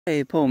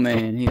Hey, Poor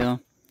Man here.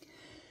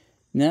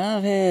 Now,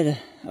 I've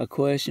had a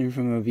question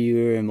from a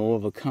viewer and more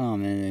of a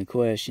comment and a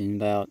question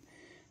about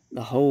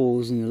the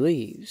holes in the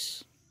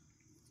leaves.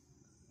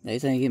 They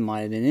think it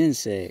might have been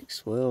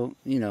insects. Well,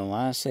 when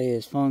I say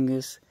it's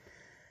fungus,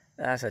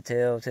 that's a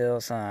telltale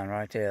sign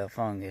right there,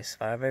 fungus.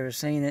 If I've ever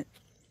seen it,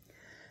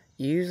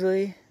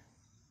 usually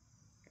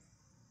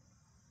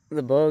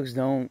the bugs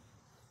don't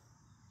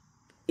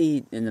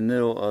eat in the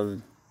middle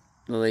of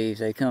the leaves.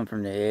 They come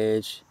from the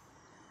edge.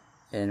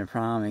 And a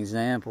prime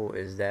example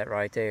is that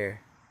right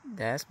there.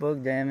 That's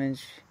bug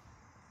damage.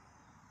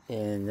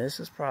 And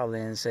this is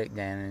probably insect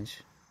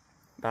damage.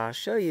 But I'll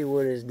show you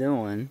what it's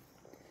doing.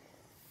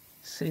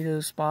 See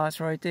those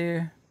spots right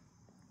there?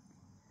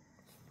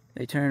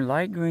 They turn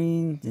light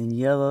green, then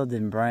yellow,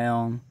 then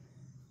brown.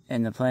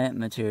 And the plant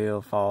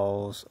material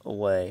falls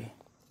away.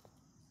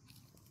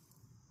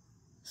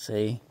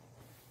 See?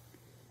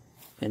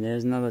 And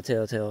there's another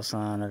telltale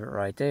sign of it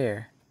right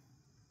there.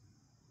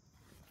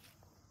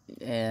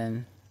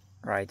 And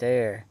right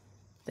there,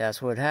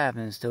 that's what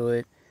happens to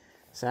it.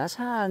 So that's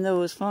how I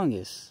know it's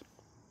fungus.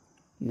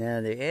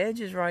 Now the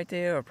edges right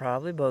there are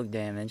probably bug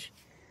damage,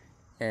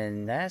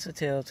 and that's a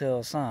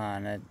telltale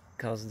sign that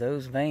because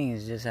those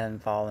veins just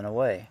haven't fallen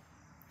away.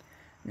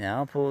 Now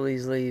I'll pull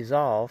these leaves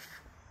off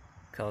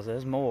because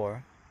there's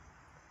more.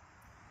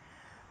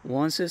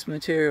 Once this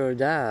material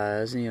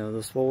dies,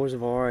 the spores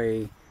have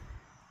already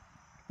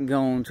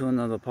gone to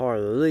another part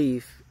of the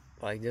leaf,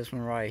 like this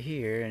one right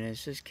here, and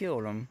it's just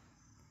killed them.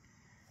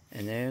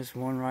 And there's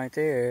one right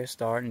there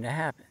starting to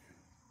happen.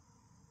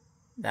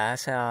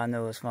 That's how I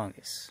know it's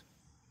fungus.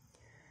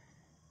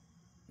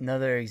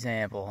 Another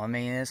example,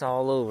 it's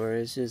all over.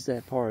 It's just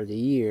that part of the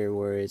year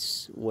where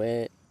it's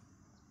wet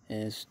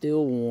and it's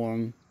still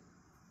warm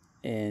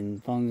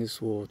and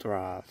fungus will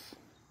thrive.